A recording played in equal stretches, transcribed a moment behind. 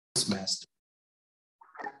Toastmaster.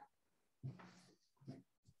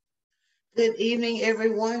 Good evening,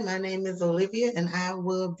 everyone. My name is Olivia, and I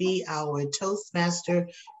will be our Toastmaster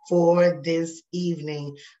for this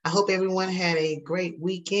evening. I hope everyone had a great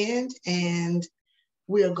weekend, and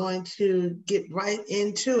we are going to get right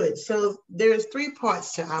into it. So there's 3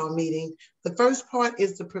 parts to our meeting. The first part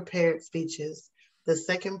is the prepared speeches. The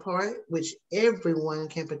second part, which everyone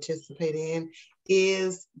can participate in,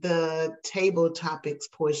 is the table topics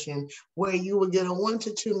portion, where you will get a 1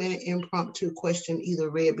 to 2 minute impromptu question either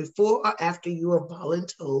read before or after you are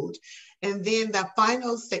voluntold. And then the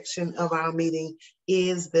final section of our meeting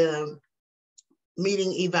is the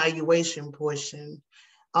meeting evaluation portion.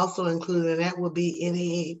 Also included in that will be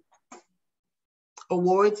any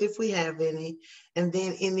awards if we have any, and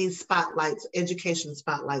then any spotlights, education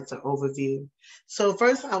spotlights or overview. So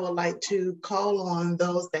first I would like to call on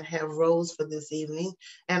those that have roles for this evening,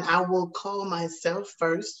 and I will call myself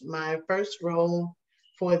first. My first role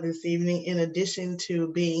for this evening, in addition to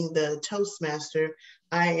being the Toastmaster,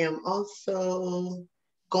 I am also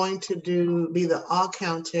going to be the all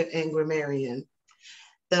counter and grammarian.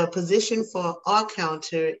 The position for all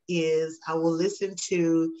counter is I will listen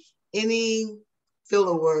to any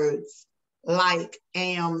filler words like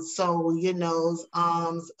am, so, you knows,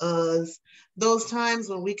 us, those times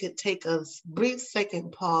when we could take a brief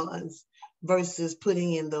second pause versus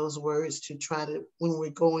putting in those words to try to, when we're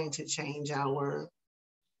going to change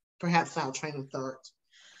perhaps our train of thought.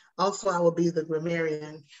 Also, I will be the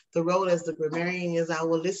grammarian. The role as the grammarian is I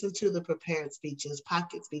will listen to the prepared speeches,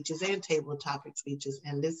 pocket speeches, and table topic speeches,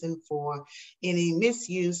 and listen for any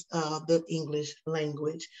misuse of the English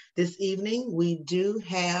language. This evening, we do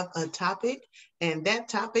have a topic, and that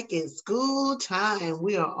topic is school time.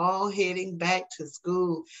 We are all heading back to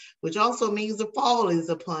school, which also means the fall is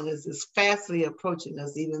upon us. It's fastly approaching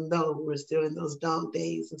us, even though we're still in those dog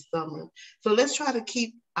days of summer. So let's try to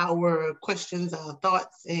keep our questions, our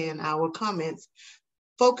thoughts, and our comments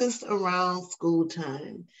focused around school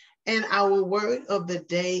time. And our word of the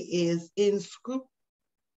day is inscrutable.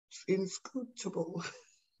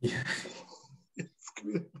 Yeah.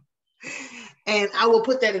 And I will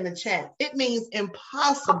put that in the chat. It means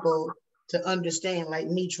impossible to understand, like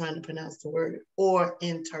me trying to pronounce the word or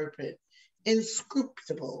interpret.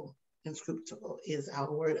 Inscrutable. Inscrutable is our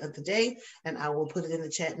word of the day, and I will put it in the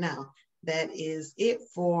chat now. That is it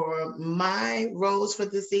for my roles for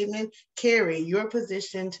this evening. Carrie, your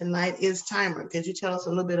position tonight is timer. Could you tell us a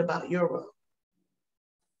little bit about your role?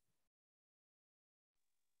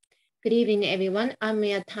 Good evening, everyone. I'm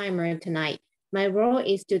a timer tonight. My role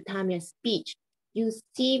is to time your speech. You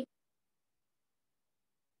see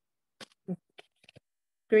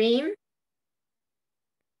green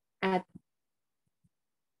at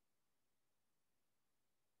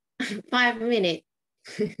 5 minutes.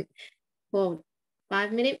 For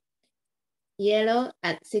 5 minutes, yellow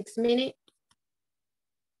at 6 minutes,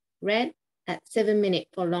 red at 7 minutes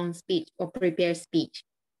for long speech or prepared speech.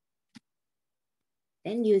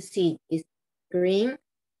 Then you see it's green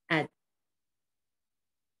at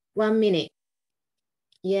 1 minute,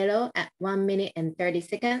 yellow at 1 minute and 30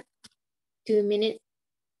 seconds, 2 minutes,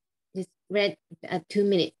 this red at 2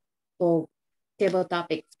 minutes for table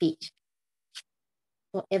topic speech.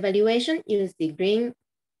 For evaluation, you see green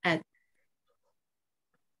at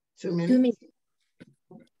 2 minutes. 2 minutes,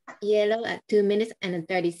 yellow at 2 minutes and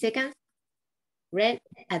 30 seconds, red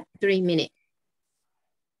at 3 minutes.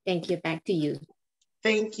 Thank you, back to you.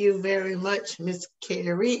 Thank you very much, Ms.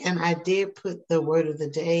 Carrie. And I did put the word of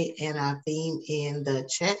the day and our theme in the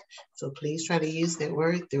chat. So please try to use that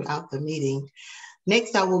word throughout the meeting.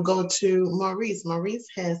 Next, I will go to Maurice. Maurice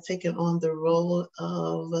has taken on the role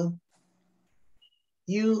of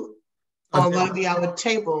you are going to be our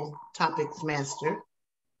table topics master.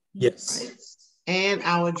 Yes. Right? And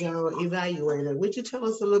our general evaluator. Would you tell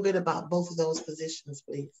us a little bit about both of those positions,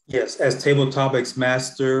 please? Yes, as table topics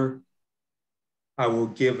master, I will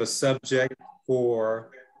give a subject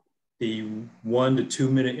for the 1 to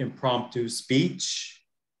 2 minute impromptu speech.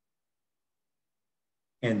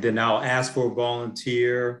 And then I'll ask for a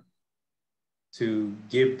volunteer to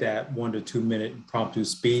give that 1 to 2 minute impromptu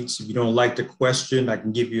speech. If you don't like the question, I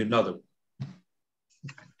can give you another one.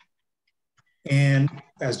 And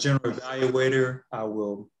as general evaluator, I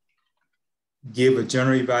will give a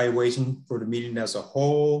general evaluation for the meeting as a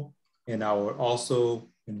whole. And I will also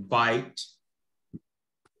invite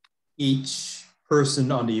each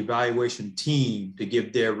person on the evaluation team to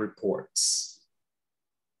give their reports.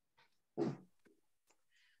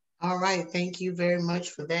 All right, thank you very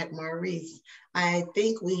much for that, Maurice. I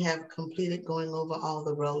think we have completed going over all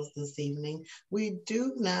the roles this evening. We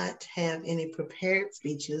do not have any prepared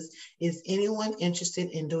speeches. Is anyone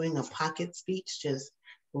interested in doing a pocket speech? Just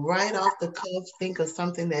right off the cuff, think of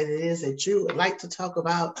something that it is that you would like to talk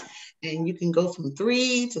about, and you can go from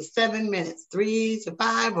 3 to 7 minutes, 3 to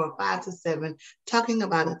 5 or 5 to 7, talking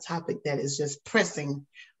about a topic that is just pressing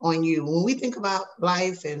on you. When we think about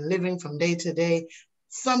life and living from day to day,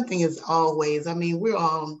 something is always, I mean, we're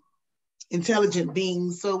all intelligent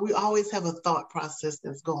beings, so we always have a thought process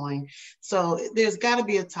that's going. So there's got to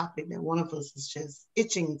be a topic that one of us is just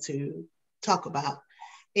itching to talk about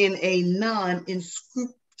in a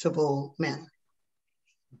non-inscrutable manner.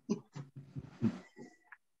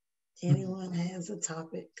 Anyone has a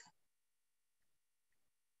topic?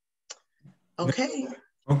 Okay.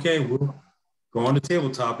 Okay, we'll go on to table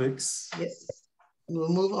topics. Yes. We'll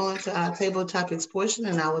move on to our table topics portion,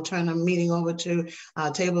 and I will turn the meeting over to our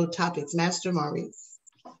table topics master, Maurice.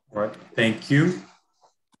 All right, thank you.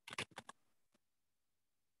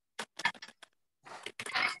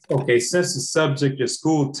 Okay, since the subject is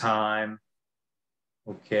school time,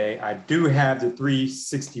 okay, I do have the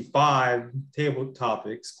 365 table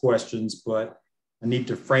topics questions, but I need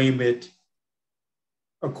to frame it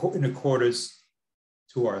in accordance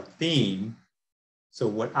to our theme. So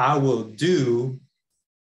what I will do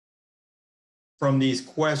from these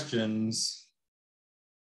questions,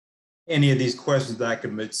 any of these questions that I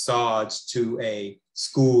can massage to a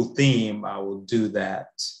school theme, I will do that.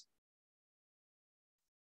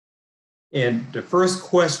 And the first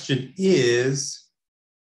question is,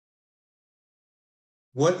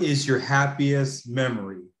 what is your happiest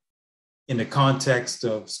memory in the context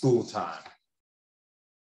of school time?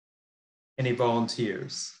 Any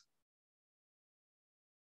volunteers?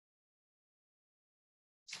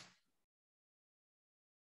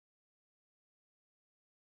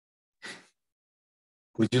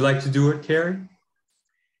 Would you like to do it, Carrie?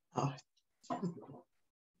 Oh.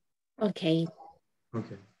 Okay.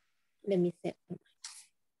 Okay. Let me set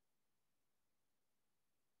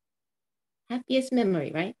happiest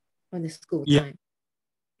memory, right? From the school time.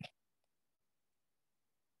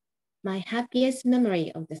 My happiest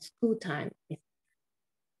memory of the school time is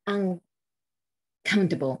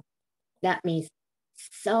uncountable. That means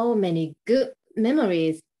so many good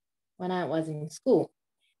memories when I was in school.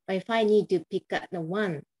 But if I need to pick up the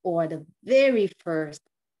one or the very first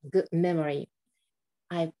good memory,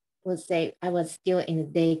 I would say I was still in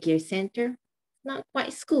the daycare center, not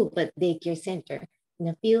quite school, but daycare center, in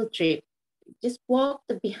a field trip. Just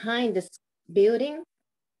walked behind this building,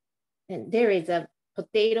 and there is a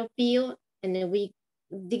potato field, and then we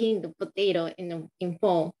digging the potato in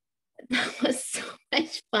fall. That was so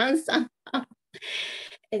much fun somehow.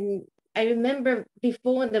 And I remember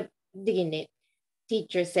before the digging it,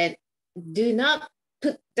 teacher said, do not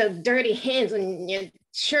put the dirty hands on your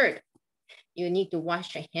shirt. You need to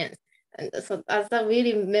wash your hands. And so that's a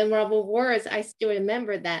really memorable words. I still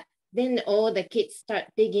remember that. Then all the kids start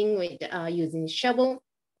digging with using shovel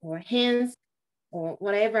or hands or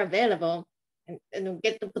whatever available and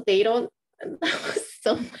get the potato. And that was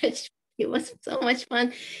so much, it was so much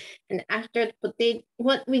fun. And after the potato,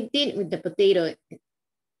 what we did with the potato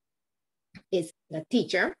is the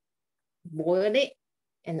teacher boiled it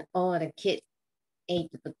and all the kids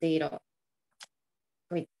ate the potato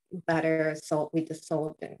with butter, salt, with the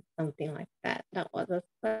salt and something like that. That was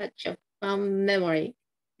such a fun memory.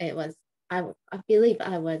 It was, I believe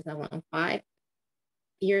I was around 5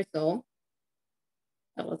 years old.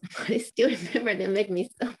 That was, I still remember that make me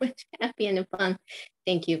so much happy and fun.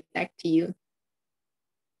 Thank you. Back to you.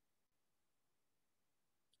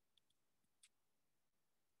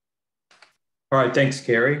 All right, thanks,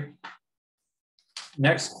 Carrie.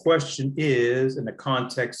 Next question is, in the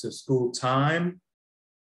context of school time,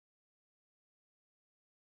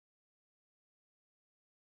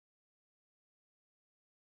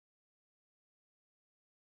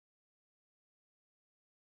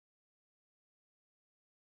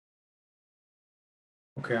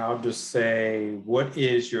 okay, I'll just say, what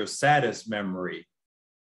is your saddest memory?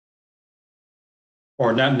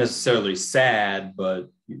 Or not necessarily sad, but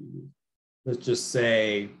let's just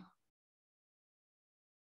say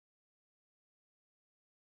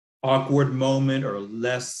awkward moment or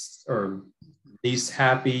less or least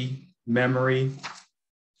happy memory.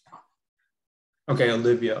 Okay,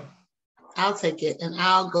 Olivia. I'll take it and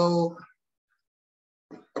I'll go.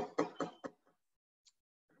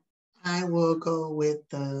 I will go with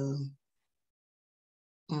the,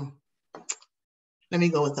 let me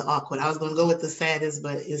go with the awkward. I was going to go with the saddest,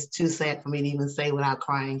 but it's too sad for me to even say without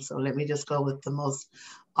crying. So let me just go with the most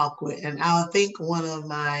awkward. And I think one of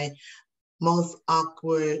my most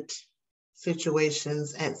awkward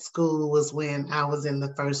situations at school was when I was in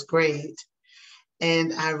the first grade.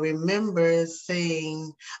 And I remember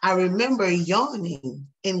yawning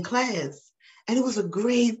in class. And it was a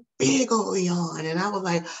great big old yawn. And I was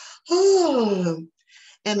like, oh.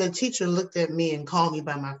 And the teacher looked at me and called me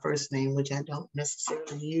by my first name, which I don't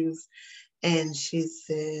necessarily use. And she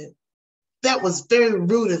said, that was very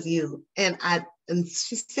rude of you. And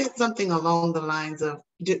she said something along the lines of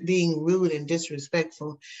being rude and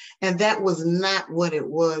disrespectful. And that was not what it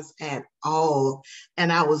was at all.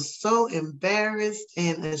 And I was so embarrassed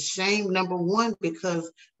and ashamed, number one,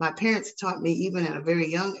 because my parents taught me even at a very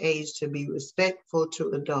young age to be respectful to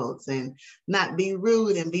adults and not be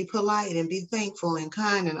rude and be polite and be thankful and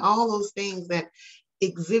kind and all those things that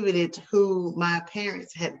exhibited who my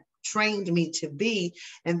parents had trained me to be.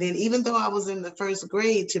 And then even though I was in the first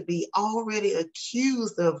grade, to be already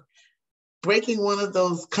accused of breaking one of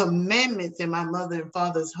those commandments in my mother and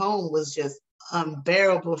father's home was just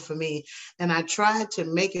unbearable for me. And I tried to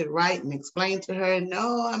make it right and explain to her,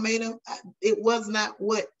 no, it was not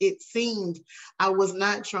what it seemed. I was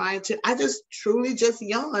not trying to, I just truly just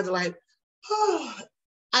yawned like, oh,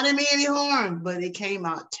 I didn't mean any harm, but it came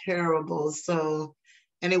out terrible. So,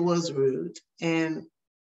 and it was rude. And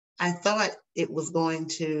I thought it was going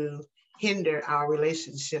to hinder our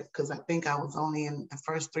relationship because I think I was only in the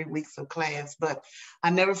first 3 weeks of class, but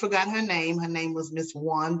I never forgot her name. Her name was Miss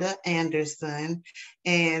Wanda Anderson.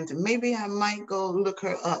 And maybe I might go look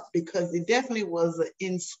her up because it definitely was an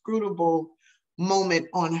inscrutable moment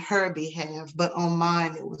on her behalf, but on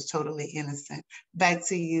mine, it was totally innocent. Back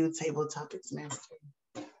to you, Table Topics Master.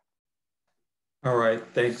 All right,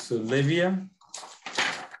 thanks, Olivia.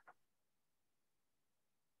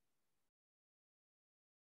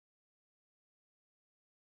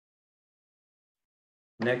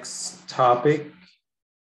 Next topic.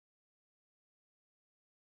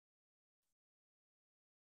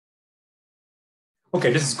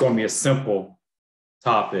 Okay, this is going to be a simple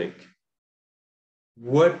topic.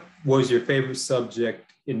 What was your favorite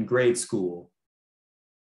subject in grade school?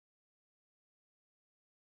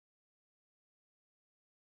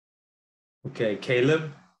 Okay,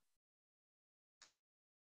 Caleb.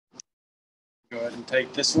 Go ahead and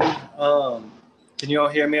take this one. Can you all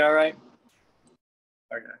hear me all right?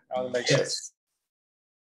 Okay, I'll make sure.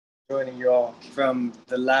 Joining you all from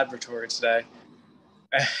the laboratory today.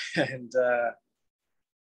 And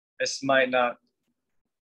this might not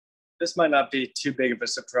be too big of a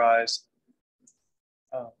surprise.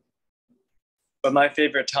 But my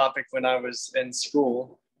favorite topic when I was in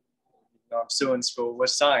school, I'm still in school,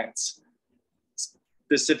 was science,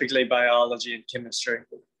 specifically biology and chemistry,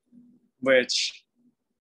 which,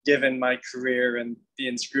 given my career and the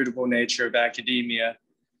inscrutable nature of academia,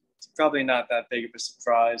 it's probably not that big of a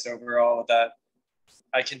surprise overall that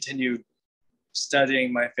I continued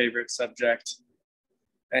studying my favorite subject.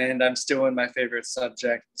 And I'm still in my favorite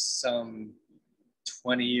subject some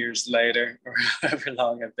 20 years later, or however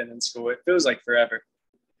long I've been in school. It feels like forever.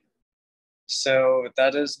 So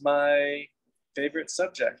that is my favorite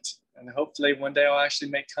subject. And hopefully one day I'll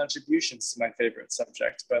actually make contributions to my favorite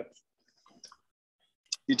subject, but to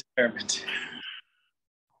be determined.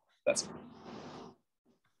 That's it.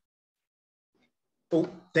 Oh,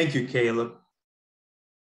 thank you, Caleb.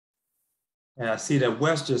 And I see that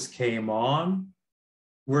Wes just came on.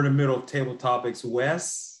 We're in the middle of Table Topics.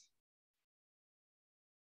 Wes?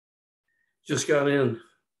 Just got in.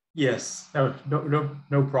 Yes,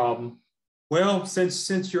 no problem. Well,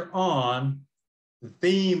 since you're on, the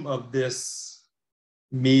theme of this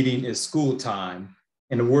meeting is school time,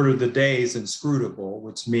 and the word of the day is inscrutable,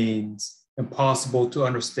 which means impossible to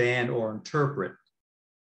understand or interpret.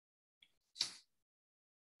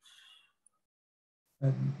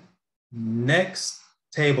 Next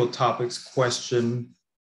Table Topics question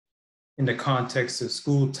in the context of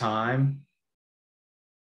school time.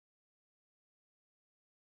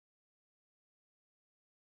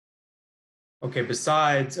 Okay,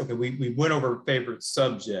 we went over favorite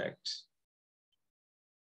subject.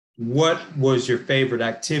 What was your favorite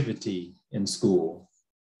activity in school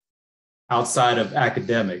outside of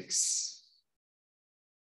academics?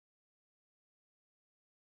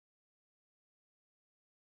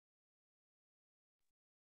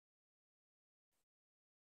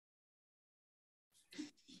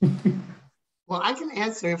 Well, I can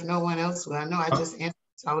answer if no one else will. I know I just answered,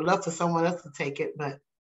 so I would love for someone else to take it, but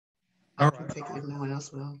I can take it if no one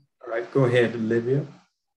else will. All right, go ahead, Olivia.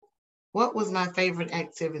 What was my favorite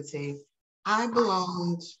activity? I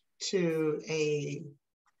belonged to a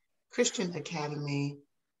Christian academy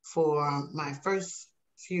for my first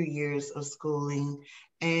few years of schooling.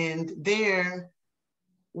 And there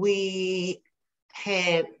we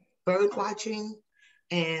had bird watching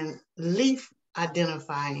and leaf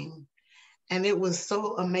identifying. And it was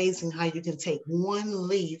so amazing how you can take one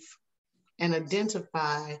leaf and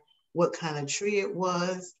identify what kind of tree it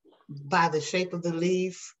was by the shape of the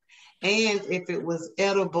leaf, and if it was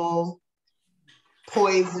edible,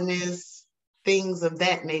 poisonous, things of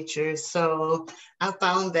that nature. So I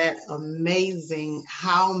found that amazing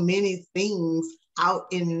how many things out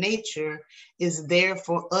in nature is there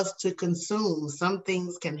for us to consume. Some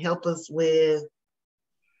things can help us with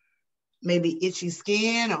maybe itchy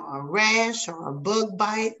skin or a rash or a bug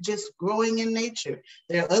bite just growing in nature.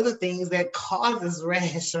 There are other things that causes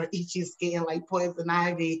rash or itchy skin like poison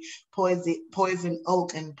ivy, poison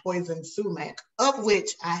oak, and poison sumac, of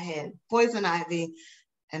which I had poison ivy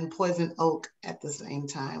and poison oak at the same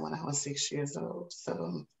time when I was 6 years old.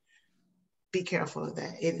 So be careful of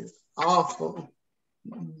that. It is awful.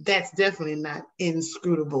 That's definitely not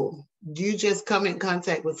inscrutable. You just come in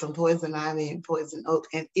contact with some poison ivy and poison oak,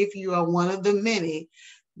 and if you are one of the many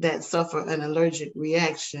that suffer an allergic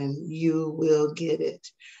reaction, you will get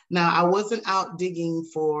it. Now, I wasn't out digging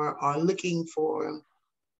for or looking for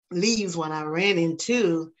leaves when I ran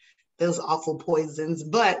into those awful poisons,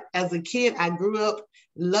 but as a kid, I grew up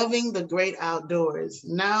loving the great outdoors.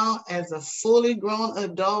 Now, as a fully grown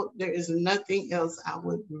adult, there is nothing else I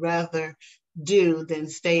would rather do than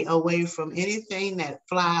stay away from anything that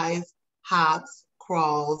flies, hops,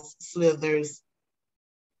 crawls, slithers,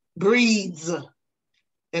 breathes,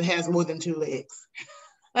 that has more than 2 legs.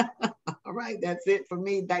 All right, that's it for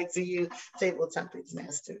me. Back to you, Table Topics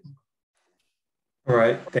Master. All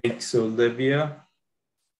right, thanks, Olivia.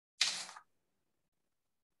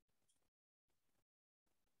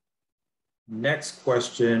 Next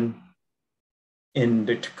question, in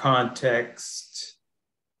the context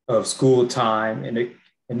of school time, and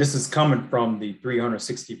this is coming from the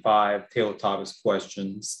 365 Table Topics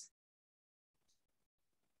questions.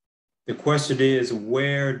 The question is,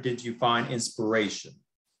 where did you find inspiration?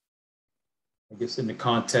 I guess in the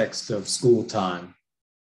context of school time.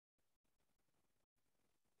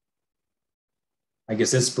 I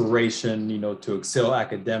guess inspiration, to excel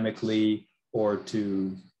academically or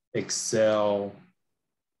to excel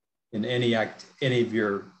in any of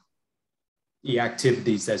your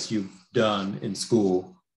activities that you've done in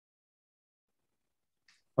school.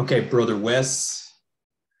 Okay, Brother Wes.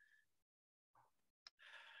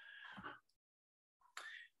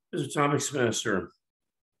 Mr. Topics Master.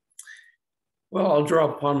 Well, I will draw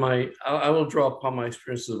upon my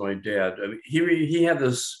experiences with my dad. I mean, he had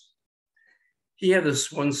this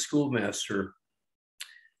one schoolmaster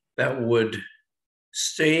that would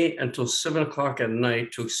stay until 7 o'clock at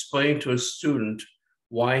night to explain to a student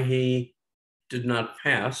why he did not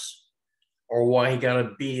pass or why he got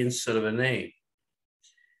a B instead of an A.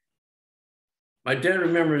 My dad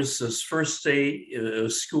remembers his first day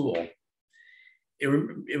of school.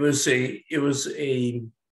 It was a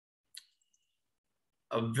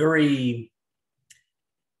very,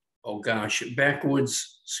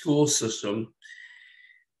 backwoods school system.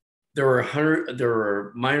 There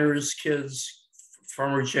were miners' kids,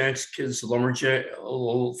 farmer jacks' kids,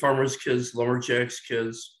 farmers' kids, lumberjacks'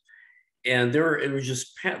 kids, and it was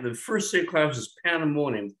just the first day of class was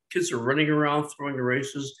pandemonium. Kids are running around, throwing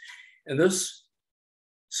erasers, and this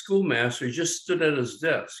schoolmaster just stood at his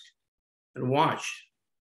desk and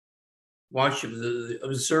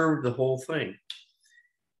observed the whole thing.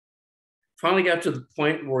 Finally got to the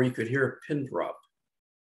point where you could hear a pin drop.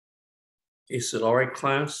 He said, "All right,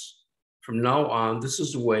 class, from now on, this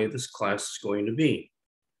is the way this class is going to be."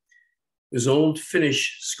 His old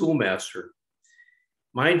Finnish schoolmaster.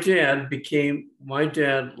 My dad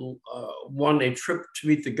won a trip to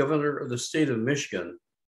meet the governor of the state of Michigan.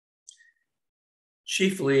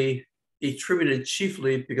 Chiefly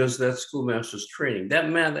because of that schoolmaster's training. That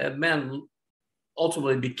man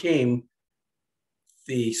ultimately became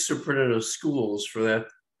the superintendent of schools for that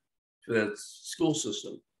school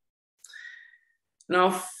system.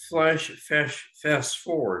 Now, fast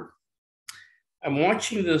forward. I'm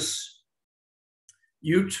watching this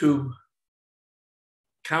YouTube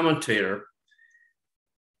commentator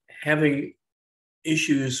having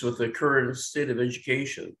issues with the current state of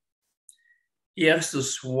education. He asked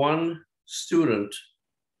this one student,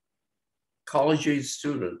 college-age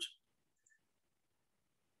student,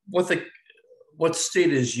 what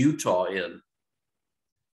state is Utah in?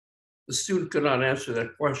 The student could not answer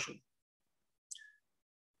that question.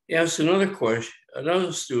 He asked another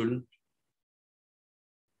student,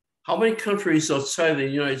 how many countries outside the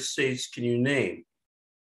United States can you name?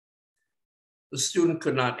 the student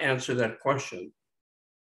could not answer that question.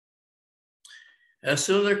 As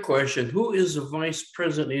to another question, who is the Vice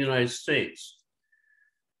President of the United States?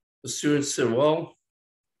 The student said, well,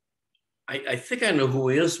 I think I know who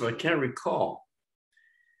he is, but I can't recall.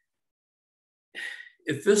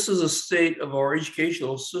 If this is a state of our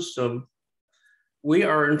educational system, we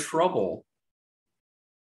are in trouble.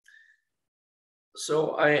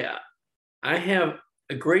 So I have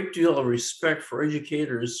a great deal of respect for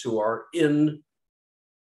educators who are in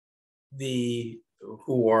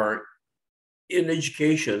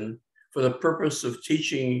education for the purpose of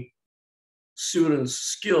teaching students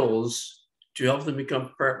skills to help them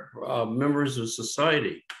become members of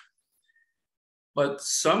society. But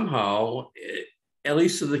somehow, at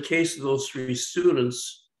least in the case of those three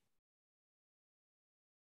students,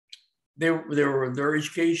 their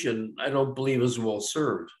education, I don't believe, is well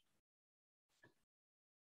served.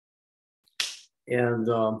 And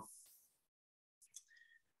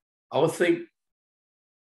I would think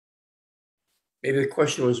maybe the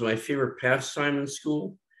question was my favorite pastime in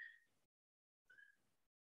school.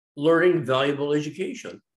 Learning valuable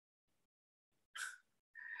education.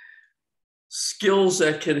 Skills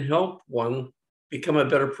that can help one become a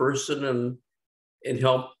better person and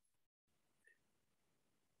help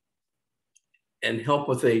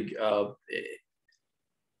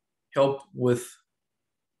with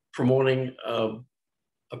promoting a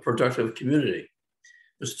productive community.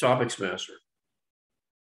 This topics master.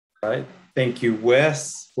 All right, thank you,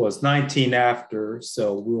 Wes. Well, it's 19 after,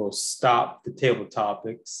 so we will stop the table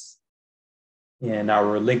topics and I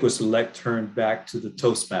will relinquish the lectern back to the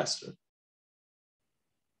Toastmaster.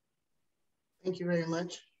 Thank you very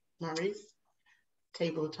much, Maurice,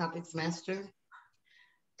 Table Topics Master.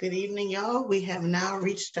 Good evening, y'all. We have now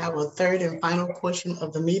reached our third and final portion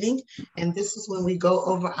of the meeting, and this is when we go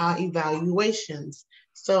over our evaluations.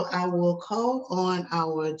 So I will call on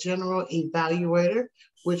our general evaluator,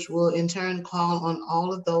 which will in turn call on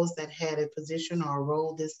all of those that had a position or a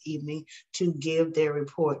role this evening to give their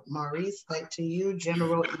report. Maurice, back to you,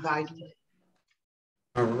 general evaluator.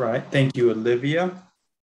 All right, thank you, Olivia.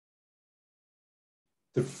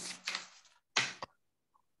 The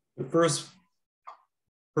first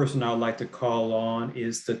person I would like to call on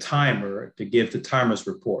is the timer to give the timer's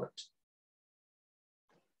report.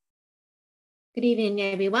 Good evening,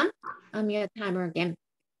 everyone. I'm your timer again.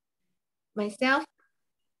 Myself,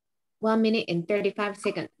 1 minute and 35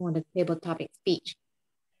 seconds for the table topic speech.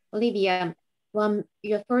 Olivia,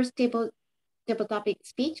 your first table topic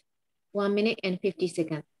speech, 1 minute and 50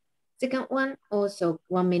 seconds. Second one, also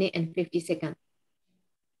 1 minute and 50 seconds.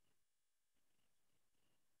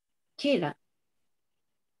 Kayla,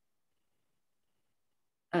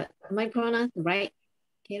 am I pronounced right?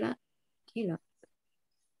 Kayla?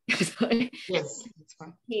 Sorry. Yes, that's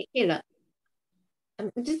fine. Kayla,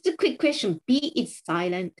 just a quick question. B is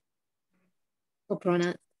silent or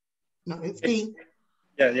pronounced? No, it's B.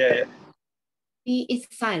 Yeah. B is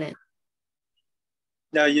silent.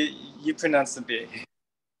 No, you pronounce the B.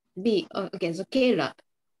 B, oh, okay, so Kayla.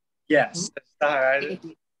 Yes, that's all right.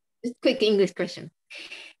 Just quick English question.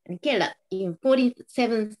 And Kayla, in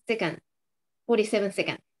 47 seconds.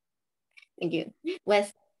 Thank you.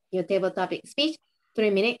 Wes, your table topic speech, 3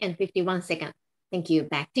 minutes and 51 seconds. Thank you.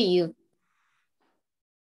 Back to you.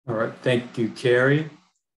 All right, thank you, Carrie.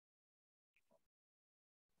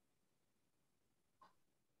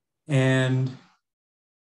 And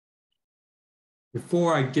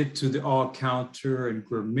before I get to the all counter and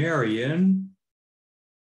grammarian,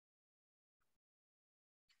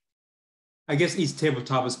 I guess each table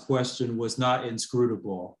topics question was not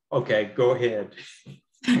inscrutable. Okay, go ahead.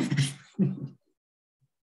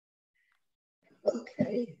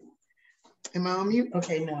 Okay. Am I on mute?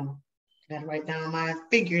 Okay, no. Gotta write down my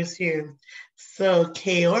figures here. So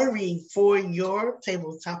Kaori, for your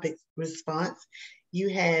table topic response, you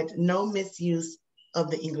had no misuse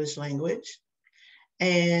of the English language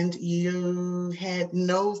and you had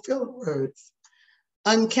no filler words.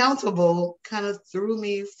 Uncountable kind of threw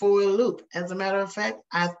me for a loop. As a matter of fact,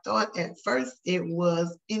 I thought at first it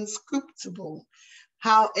was inscrutable.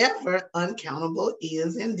 However, uncountable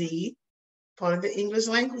is indeed part of the English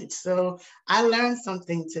language. So I learned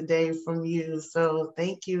something today from you. So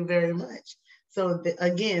thank you very much. So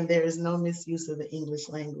again, there is no misuse of the English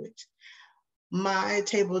language. My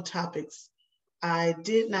table topics, I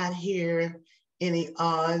did not hear any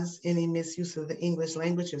odds, any misuse of the English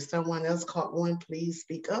language. If someone else caught one, please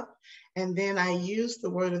speak up. And then I used the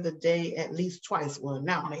word of the day at least twice. Well,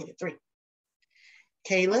 now I made it 3.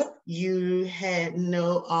 Caleb, you had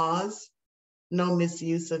no odds, no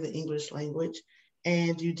misuse of the English language,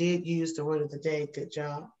 and you did use the word of the day. Good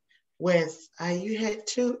job. Wes, you had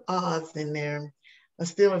 2 R's in there, but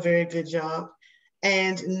still a very good job.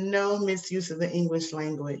 And no misuse of the English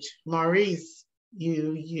language. Maurice,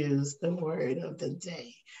 you used the word of the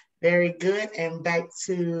day. Very good. And back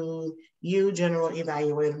to you, General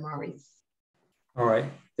Evaluator Maurice. All right,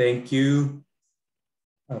 thank you.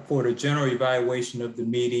 For the general evaluation of the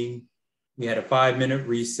meeting, we had a 5-minute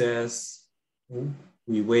recess.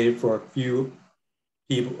 We waited for a few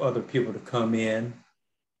other people to come in.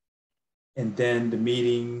 And then the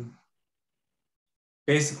meeting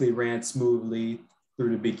basically ran smoothly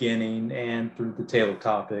through the beginning and through the table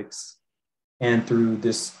topics and through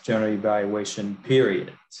this general evaluation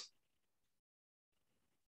period.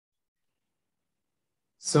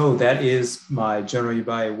 So that is my general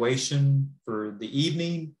evaluation for the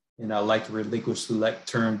evening, and I'd like to relinquish the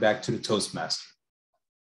turn back to the Toastmaster.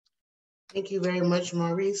 Thank you very much,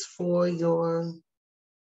 Maurice, for your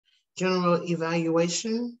general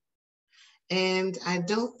evaluation. And I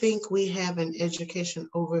don't think we have an education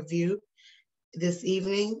overview this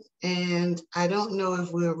evening, and I don't know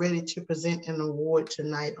if we're ready to present an award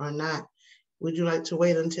tonight or not. Would you like to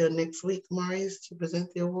wait until next week, Maurice, to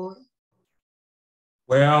present the award?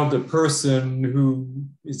 Well, the person who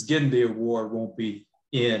is getting the award won't be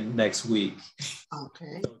in next week.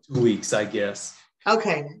 Okay. So 2 weeks, I guess.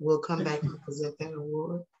 Okay, we'll come back and present that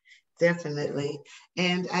award. Definitely.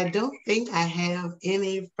 And I don't think I have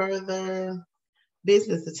any further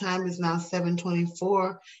business. The time is now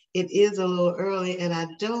 7:24. It is a little early, and I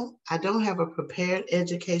don't have a prepared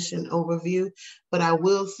education overview, but I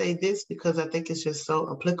will say this because I think it's just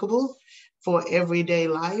so applicable for everyday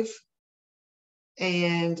life.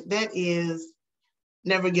 And that is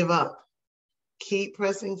never give up. Keep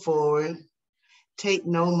pressing forward. Take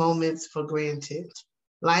no moments for granted.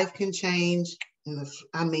 Life can change in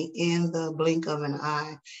the blink of an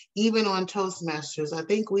eye. Even on Toastmasters, I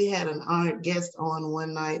think we had an honored guest on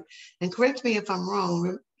one night, and correct me if I'm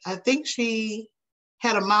wrong, I think she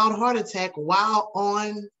had a mild heart attack while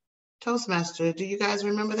on Toastmasters. Do you guys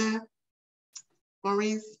remember that,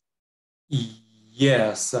 Maurice?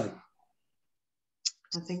 Yes.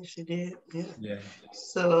 I think she did, Yeah.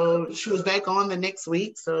 So she was back on the next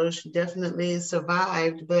week, so she definitely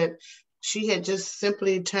survived, but she had just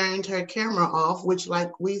simply turned her camera off, which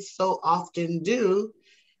like we so often do.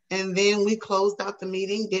 And then we closed out the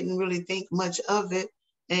meeting, didn't really think much of it.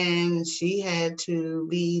 And she had to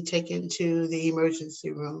be taken to the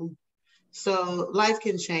emergency room. So life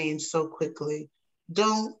can change so quickly.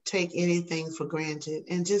 Don't take anything for granted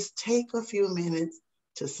and just take a few minutes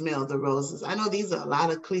to smell the roses. I know these are a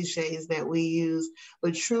lot of cliches that we use,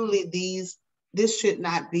 but truly this should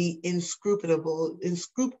not be inscrutable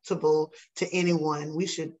to anyone. We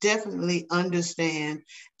should definitely understand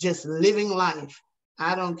just living life.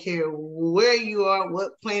 I don't care where you are,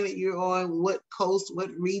 what planet you're on, what coast,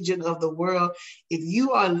 what region of the world. If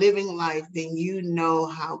you are living life, then you know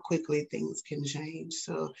how quickly things can change.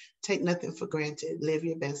 So take nothing for granted. Live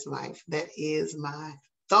your best life. That is my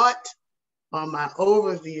thought on my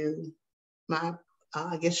overview,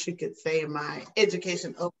 I guess you could say my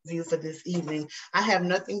education overview for this evening. I have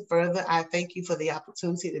nothing further. I thank you for the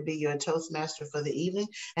opportunity to be your Toastmaster for the evening,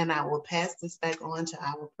 and I will pass this back on to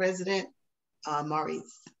our president,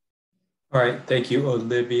 Maurice. All right, thank you,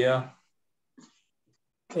 Olivia.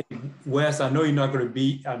 Hey, Wes, I know you're not going to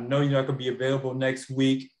be available next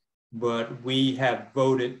week, but we have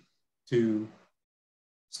voted to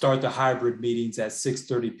start the hybrid meetings at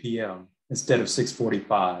 6:30 p.m. instead of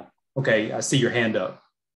 6:45. Okay, I see your hand up.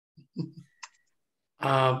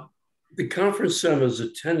 The conference I was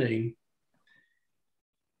attending,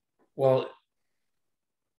 well,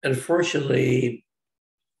 unfortunately,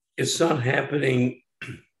 it's not happening.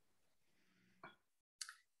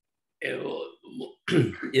 It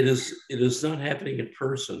is not happening in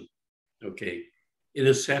person. Okay, it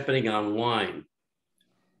is happening online.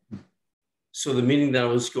 So the meeting that I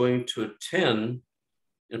was going to attend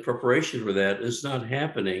in preparation for that is not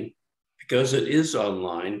happening because it is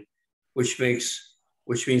online, which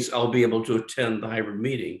means I'll be able to attend the hybrid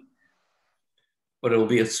meeting, but it will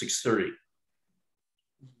be at 6:30.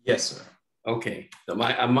 Yes, sir. Okay,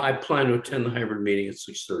 I plan to attend the hybrid meeting at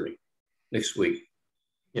 6:30 next week.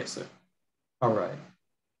 Yes, sir. All right.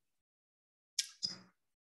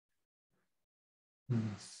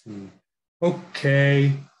 Let's see.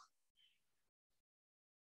 Okay.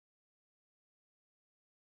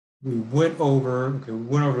 We went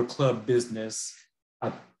over club business.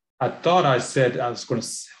 I thought I said I was going to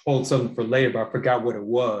hold something for later, but I forgot what it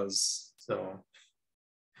was. So,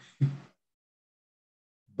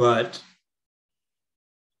 but,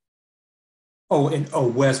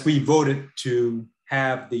 Wes, we voted to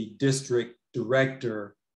have the district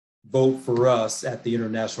director vote for us at the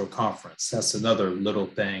international conference. That's another little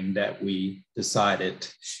thing that we decided.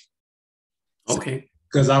 Okay.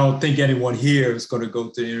 Because I don't think anyone here is going to go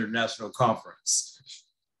to the international conference.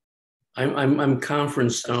 I'm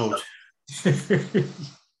conferenced out.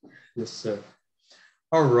 Yes, sir.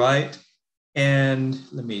 All right. And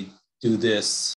let me do this.